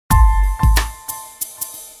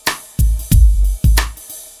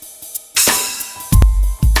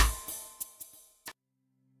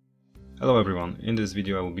Hello everyone, in this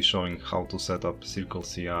video I will be showing how to set up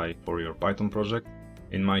CircleCI for your Python project.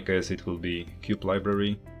 In my case it will be Cube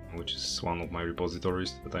library, which is one of my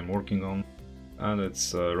repositories that I'm working on, and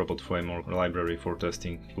it's a robot framework library for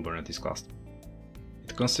testing Kubernetes cluster.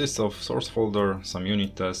 It consists of source folder, some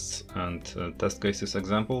unit tests and test cases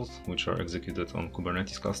examples which are executed on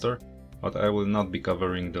Kubernetes cluster. But I will not be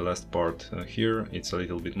covering the last part here. It's a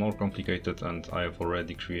little bit more complicated, and I have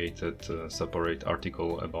already created a separate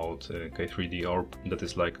article about K3D orb that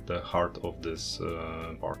is like the heart of this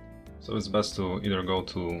part. So it's best to either go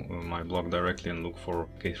to my blog directly and look for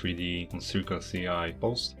K3D on CircleCI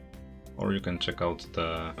post, or you can check out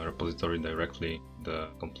the repository directly. The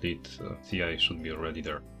complete CI should be already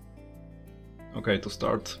there. Okay, to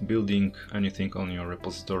start building anything on your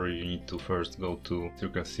repository, you need to first go to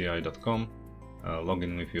circleci.com, log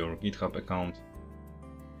in with your GitHub account,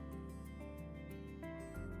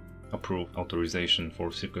 approve authorization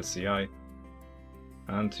for CircleCI,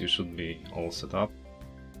 and you should be all set up.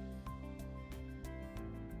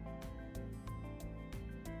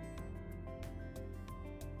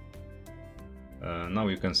 Now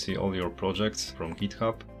you can see all your projects from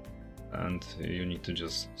GitHub, and you need to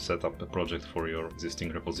just set up a project for your existing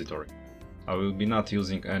repository. I will be not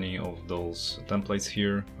using any of those templates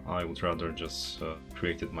here. I would rather just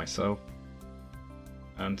create it myself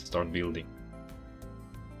and start building.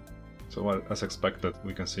 So as expected,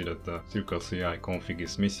 we can see that the CircleCI config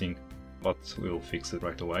is missing, but we'll fix it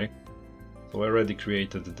right away. So I already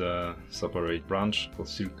created the separate branch for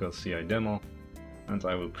CircleCI demo, and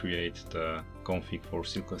I will create the config for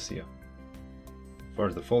CircleCI.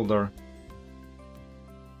 First the folder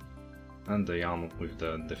and the YAML with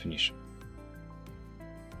the definition.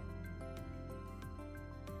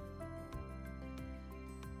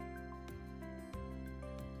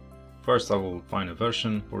 First I will find a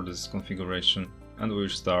version for this configuration, and we'll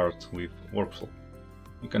start with workflow.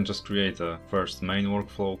 You can just create a first main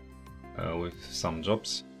workflow with some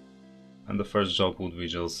jobs, and the first job would be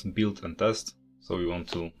just build and test. So we want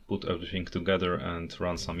to put everything together and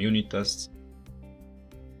run some unit tests.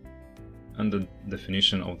 And the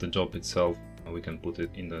definition of the job itself, we can put it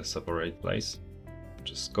in the separate place.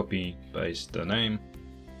 Just copy, paste the name.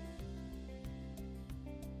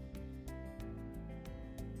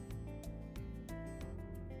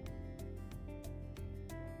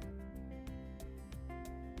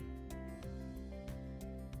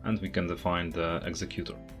 And we can define the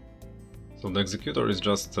executor. So the executor is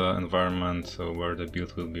just an environment where the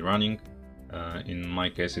build will be running. In my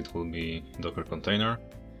case it will be Docker container.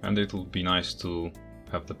 And it would be nice to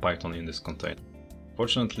have the Python in this container.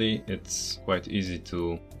 Fortunately, it's quite easy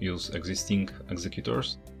to use existing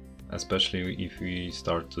executors, especially if we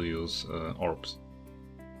start to use orbs.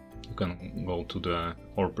 You can go to the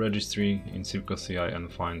orb registry in CircleCI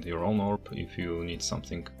and find your own orb if you need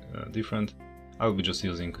something different. I'll be just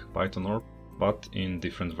using Python orb, but in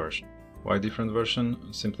different version. Why different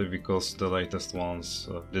version? Simply because the latest ones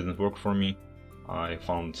didn't work for me. I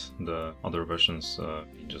found the other versions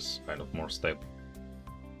just kind of more stable.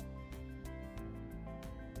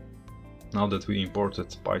 Now that we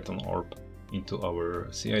imported Python orb into our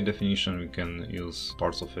CI definition, we can use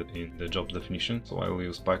parts of it in the job definition. So I will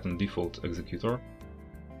use Python default executor.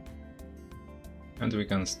 And we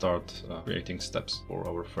can start creating steps for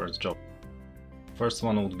our first job. First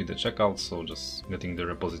one would be the checkout, so just getting the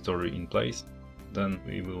repository in place. Then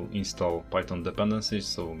we will install Python dependencies,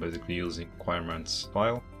 so basically using requirements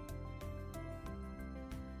file.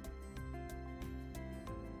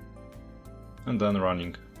 And then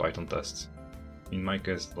running Python tests. In my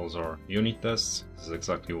case, those are unit tests. This is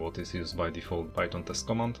exactly what is used by default Python test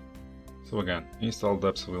command. So again, install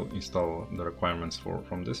deps will install the requirements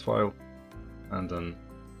from this file, and then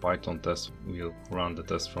Python test will run the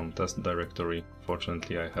test from test directory.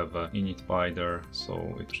 Fortunately, I have an init.py there,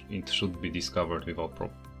 so it should be discovered without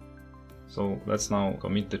problem. So let's now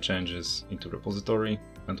commit the changes into repository,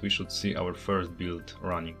 and we should see our first build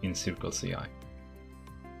running in CircleCI.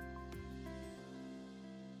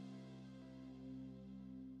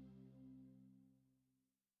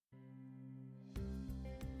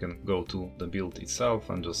 You can go to the build itself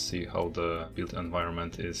and just see how the build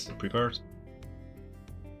environment is prepared.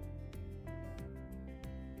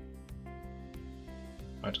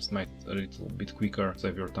 I just made it a little bit quicker,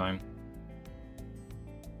 save your time.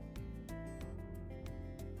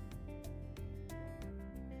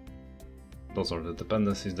 Those are the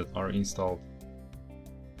dependencies that are installed.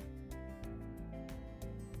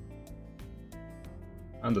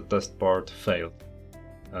 And the test part failed.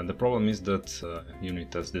 The problem is that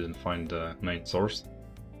unit test didn't find the main source.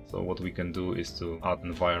 So what we can do is to add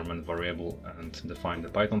environment variable and define the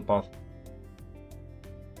Python path.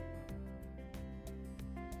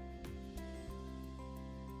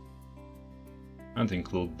 and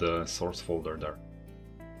include the source folder there.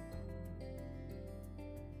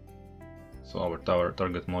 So our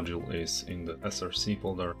target module is in the src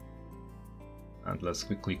folder, and let's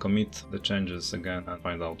quickly commit the changes again and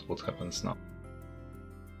find out what happens now.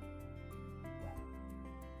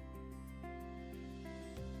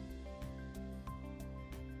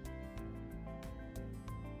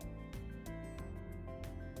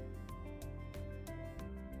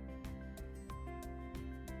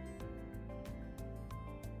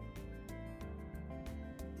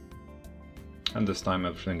 And this time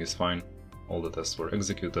everything is fine, all the tests were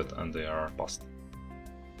executed and they are passed.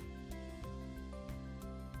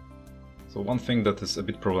 So one thing that is a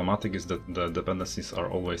bit problematic is that the dependencies are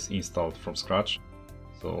always installed from scratch.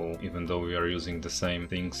 So even though we are using the same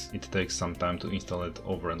things, it takes some time to install it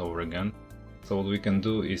over and over again. So what we can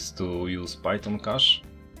do is to use Python cache.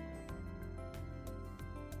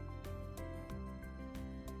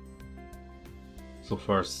 So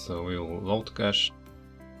first we'll load cache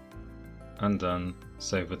and then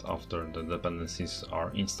save it after the dependencies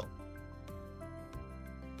are installed.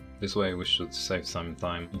 This way we should save some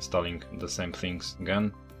time installing the same things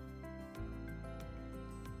again.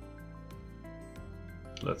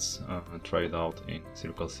 Let's try it out in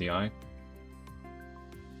CircleCI.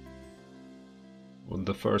 Well,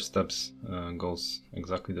 the first steps goes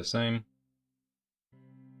exactly the same,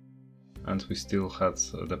 and we still had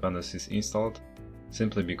dependencies installed,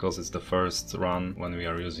 simply because it's the first run when we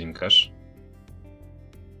are using cache.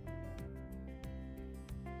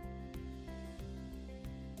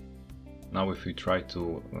 Now if we try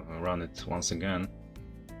to run it once again,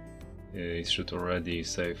 it should already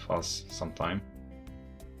save us some time.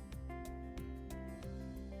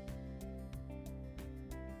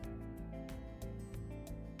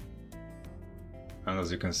 And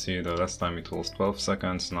as you can see, the last time it was 12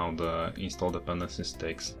 seconds, now the install dependencies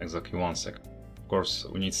takes exactly 1 second. Of course,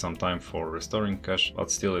 we need some time for restoring cache, but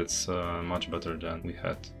still it's much better than we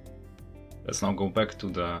had. Let's now go back to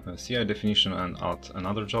the CI definition and add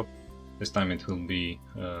another job. This time it will be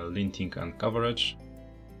linting and coverage.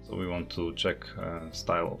 So we want to check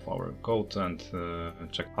style of our code and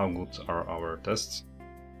check how good are our tests.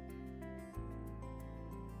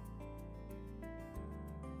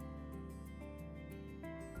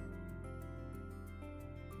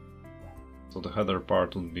 So the header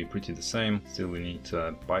part will be pretty the same. Still we need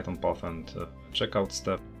a Python path and checkout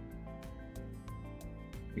step.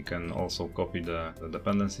 We can also copy the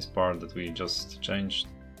dependencies part that we just changed.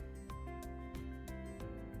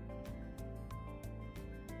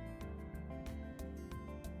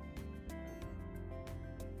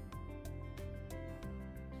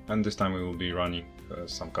 And this time we will be running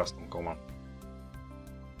some custom command.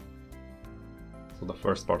 So the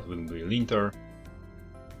first part will be linter.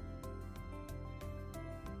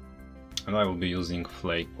 And I will be using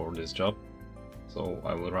Flake for this job. So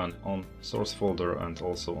I will run on source folder and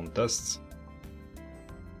also on tests.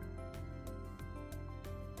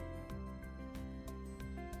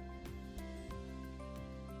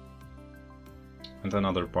 And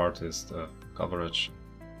another part is the coverage.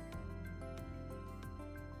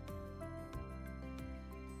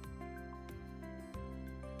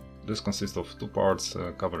 This consists of two parts,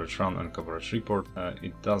 coverage run and coverage report.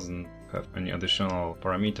 It doesn't have any additional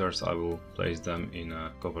parameters. I will place them in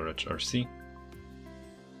a coverage RC.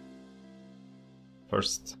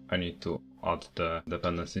 First, I need to add the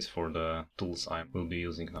dependencies for the tools I will be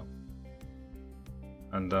using now.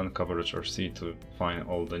 And then coverage RC to find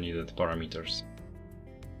all the needed parameters.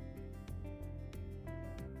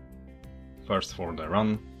 First for the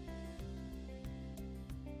run.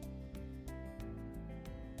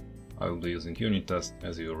 I will be using unit test,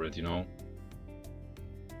 as you already know.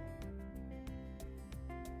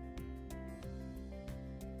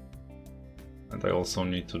 And I also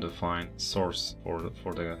need to define source for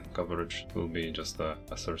the coverage. It will be just a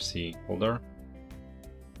src folder.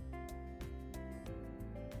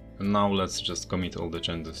 And now let's just commit all the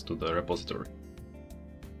changes to the repository.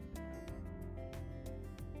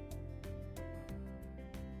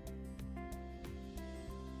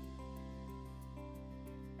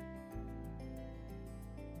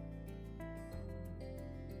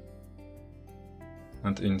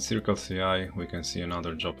 And in CircleCI we can see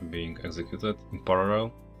another job being executed in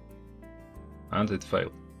parallel, and it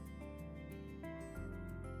failed.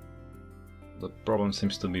 The problem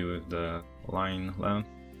seems to be with the line length.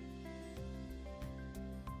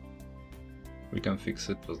 We can fix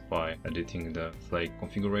it just by editing the Flake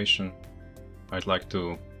configuration. I'd like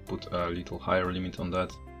to put a little higher limit on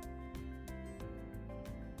that.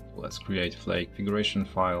 Let's create Flake configuration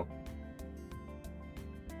file.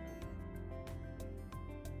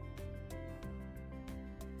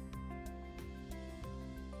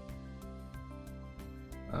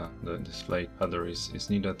 the display header is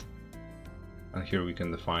needed. And here we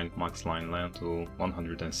can define max line length to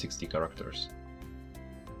 160 characters.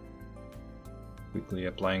 Quickly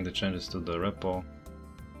applying the changes to the repo.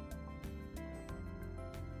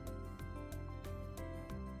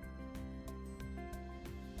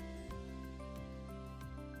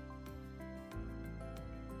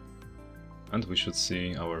 And we should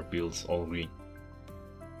see our builds all green.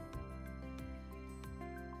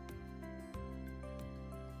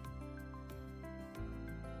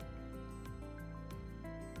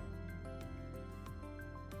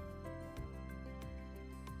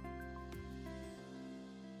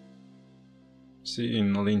 See,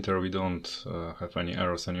 in linter we don't have any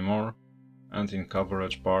errors anymore, and in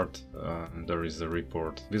coverage part there is a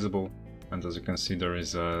report visible, and as you can see there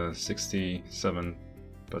is a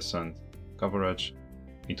 67% coverage.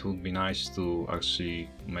 It would be nice to actually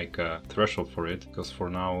make a threshold for it, because for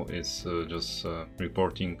now it's just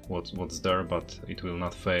reporting what's there, but it will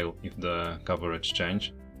not fail if the coverage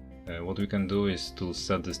change. What we can do is to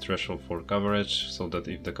set this threshold for coverage, so that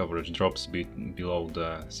if the coverage drops below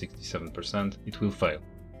the 67%, it will fail.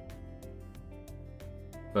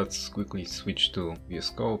 Let's quickly switch to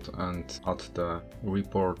VS Code and add the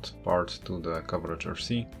report part to the coverage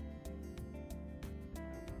RC.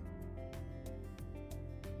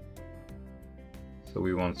 So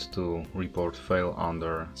we want to report fail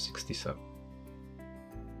under 67.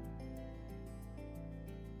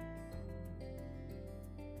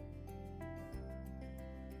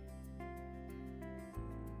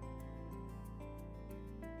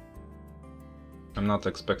 I'm not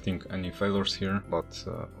expecting any failures here, but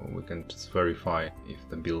we can just verify if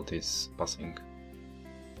the build is passing.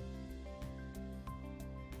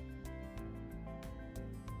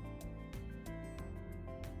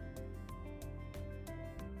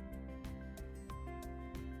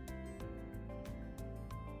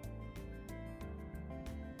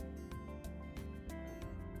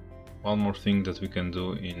 One more thing that we can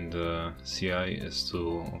do in the CI is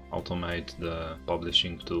to automate the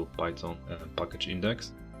publishing to Python package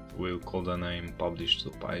index. We'll call the name publish to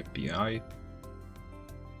PyPI.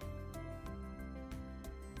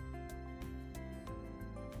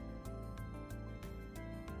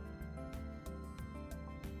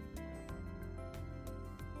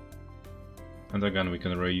 And again, we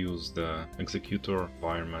can reuse the executor,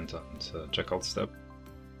 environment and checkout step.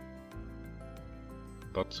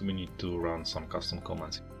 But we need to run some custom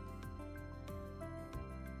commands.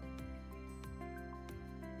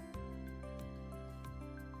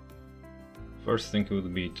 First thing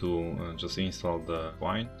would be to just install the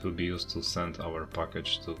Twine. It will be used to send our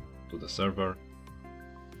package to the server.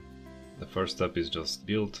 The first step is just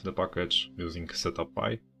build the package using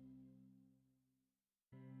setup.py.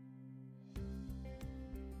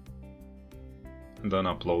 And then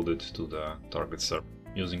upload it to the target server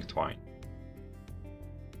using Twine.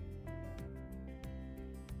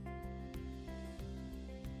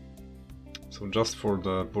 So just for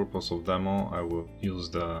the purpose of demo, I will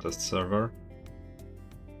use the test server,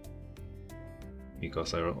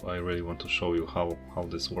 because I really want to show you how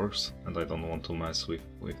this works, and I don't want to mess with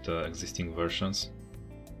the existing versions.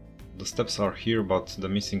 The steps are here, but the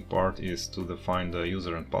missing part is to define the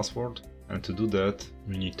user and password, and to do that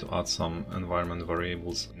we need to add some environment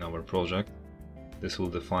variables in our project. This will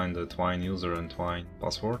define the Twine user and Twine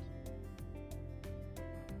password.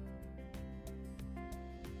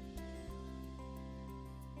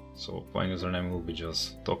 So Twine username will be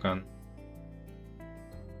just token,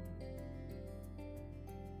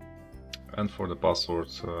 and for the password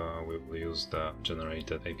we will use the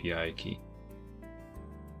generated API key.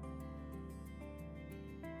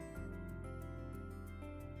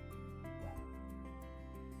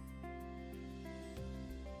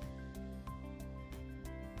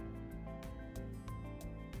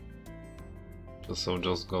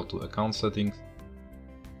 Just go to account settings.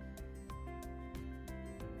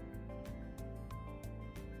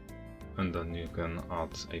 And then you can add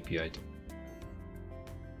API. You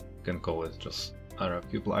can call it just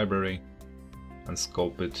Cube library and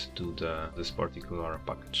scope it to this particular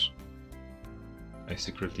package. I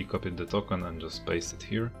secretly copied the token and just paste it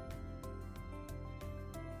here.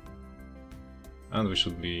 And we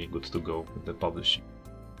should be good to go with the publishing.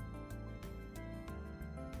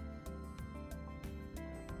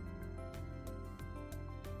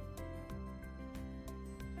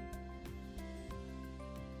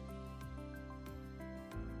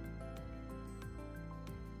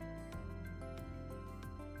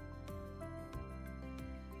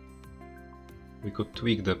 We could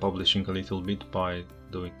tweak the publishing a little bit by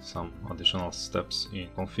doing some additional steps in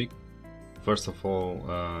config. First of all,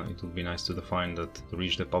 it would be nice to define that to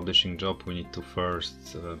reach the publishing job we need to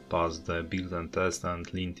first pass the build and test and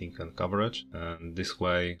linting and coverage, and this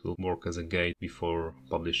way it will work as a gate before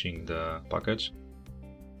publishing the package.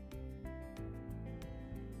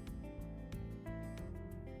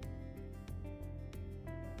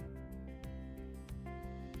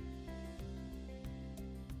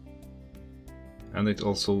 And it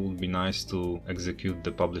also would be nice to execute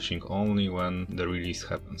the publishing only when the release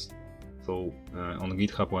happens. So on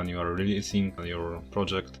GitHub, when you are releasing your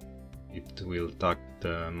project, it will tag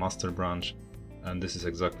the master branch, and this is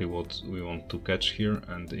exactly what we want to catch here,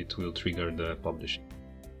 and it will trigger the publishing.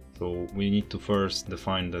 So we need to first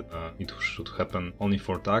define that it should happen only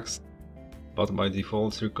for tags, but by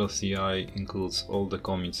default CircleCI includes all the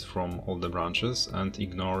commits from all the branches and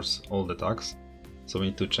ignores all the tags. So we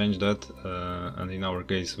need to change that, and in our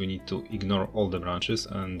case we need to ignore all the branches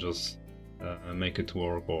and just make it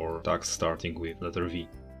work for tags starting with letter V.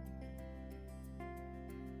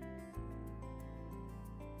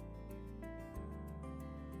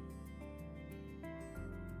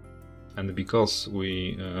 And because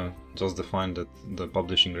we just defined that the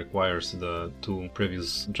publishing requires the two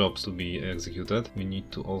previous jobs to be executed, we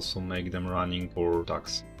need to also make them running for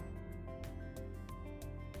tags.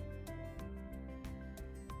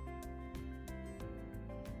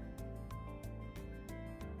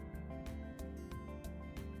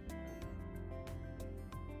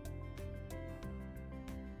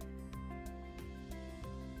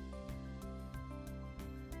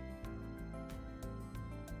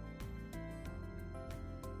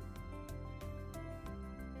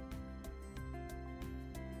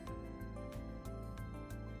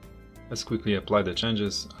 Let's quickly apply the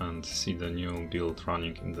changes and see the new build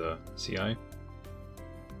running in the CI.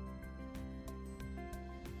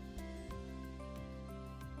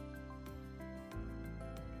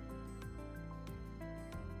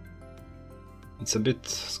 It's a bit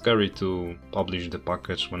scary to publish the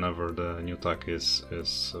package whenever the new tag is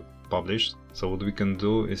published. So what we can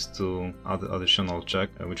do is to add additional check,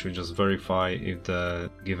 which will just verify if the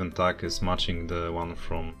given tag is matching the one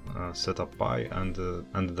from setup.py and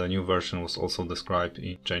the new version was also described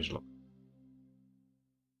in changelog.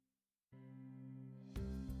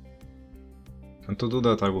 And to do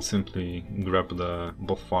that I will simply grab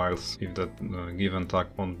both files. If that given tag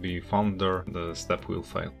won't be found there, the step will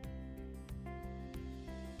fail.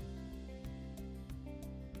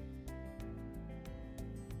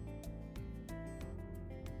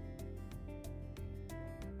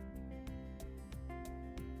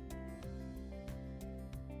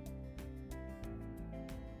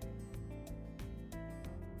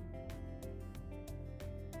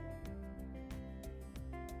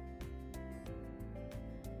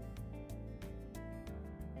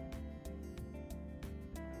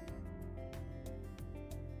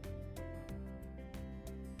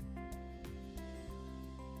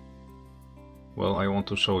 Well, I want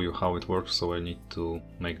to show you how it works, so I need to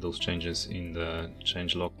make those changes in the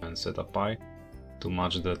changelog and setup.py to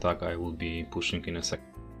match the tag I will be pushing in a second.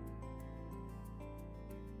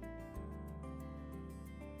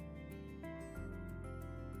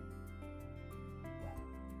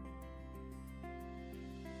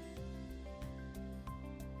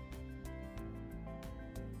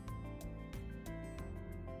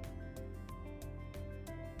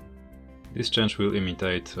 This change will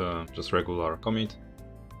imitate just regular commit.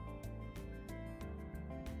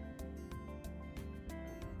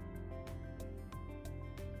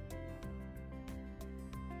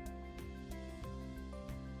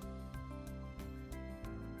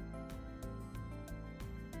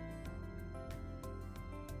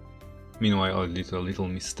 Meanwhile, I did a little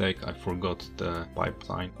mistake. I forgot the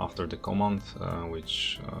pipeline after the command,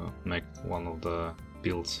 which made one of the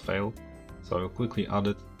builds fail. So I will quickly add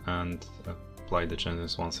it and apply the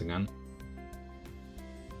changes once again.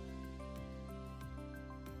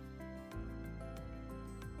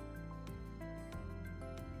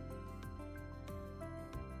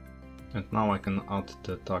 And now I can add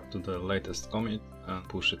the tag to the latest commit and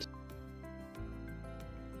push it.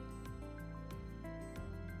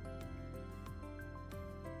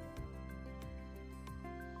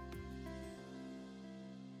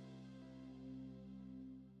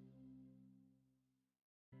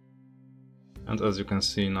 And as you can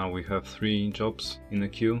see, now we have 3 jobs in the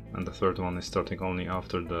queue, and the third one is starting only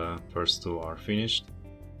after the first 2 are finished.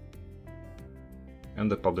 And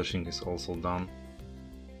the publishing is also done.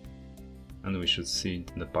 And we should see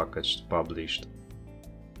the package published.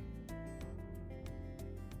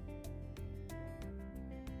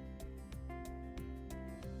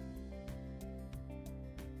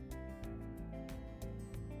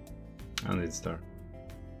 and it's there.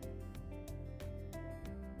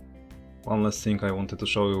 One last thing I wanted to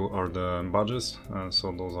show you are the badges.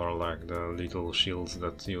 So those are like the little shields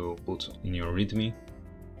that you put in your README,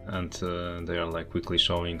 and they are like quickly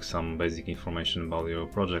showing some basic information about your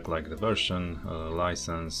project, like the version,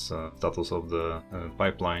 license, status of the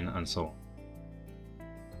pipeline, and so on.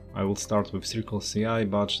 I will start with CircleCI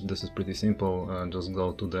badge. This is pretty simple. Just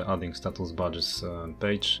go to the adding status badges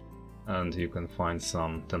page, and you can find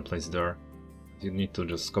some templates there. You need to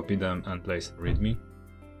just copy them and place README.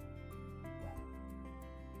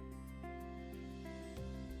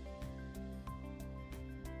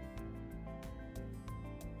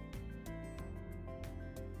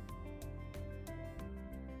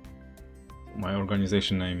 My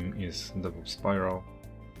organization name is DevOps Spiral.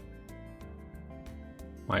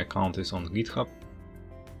 My account is on GitHub.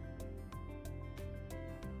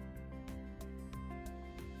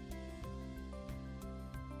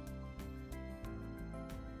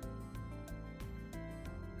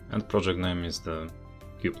 And project name is the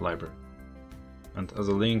Cube library. And as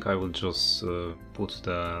a link I will just put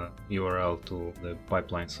the URL to the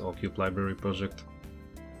pipelines of Cube library project.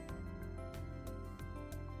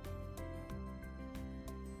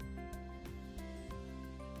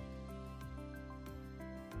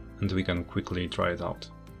 And we can quickly try it out.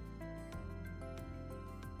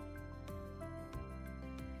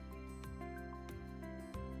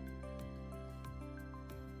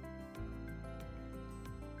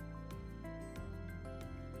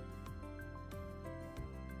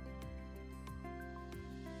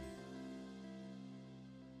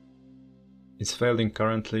 It's failing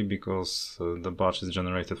currently because the batch is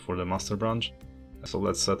generated for the master branch, so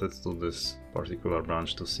let's set it to this particular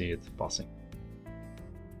branch to see it passing.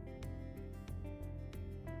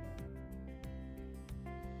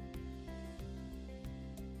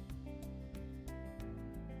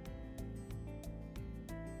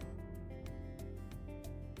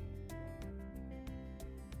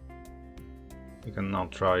 We can now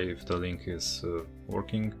try if the link is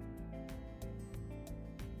working.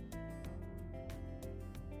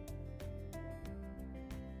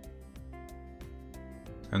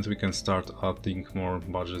 And we can start adding more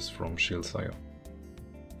badges from Shields.io.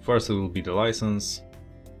 First it will be the license.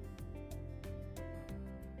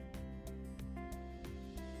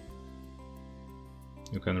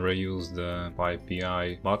 You can reuse the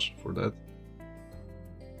PyPI badge for that.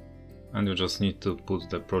 And you just need to put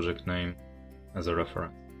the project name as a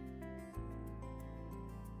reference.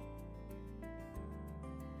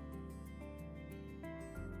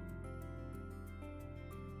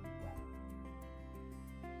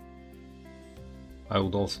 I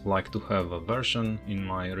would also like to have a version in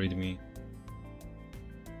my README.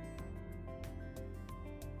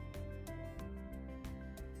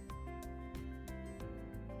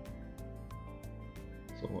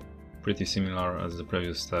 So pretty similar as the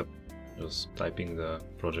previous step. Just typing the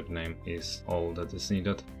project name is all that is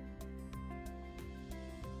needed.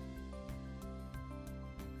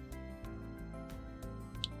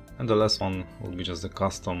 And the last one will be just a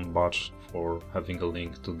custom badge for having a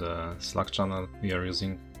link to the Slack channel we are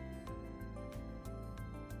using.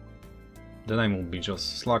 The name will be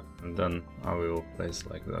just Slack, and then I will place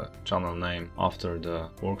like the channel name after the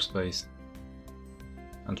workspace.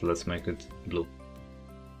 And let's make it blue.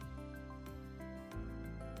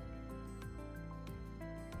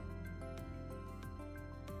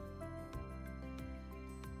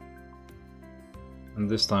 And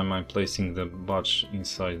this time I'm placing the badge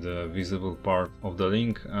inside the visible part of the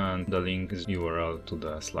link, and the link is URL to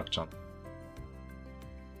the Slack channel.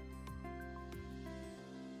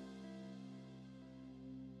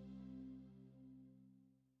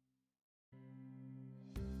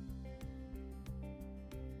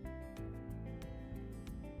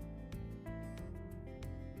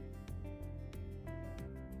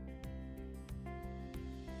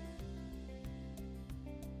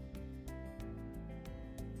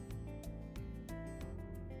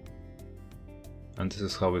 And this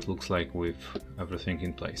is how it looks like with everything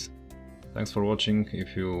in place. Thanks for watching.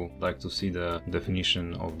 If you like to see the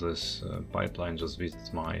definition of this pipeline, just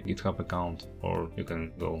visit my GitHub account, or you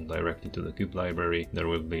can go directly to the Cube library. There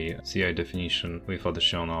will be a CI definition with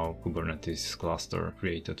additional Kubernetes cluster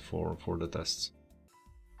created for the tests.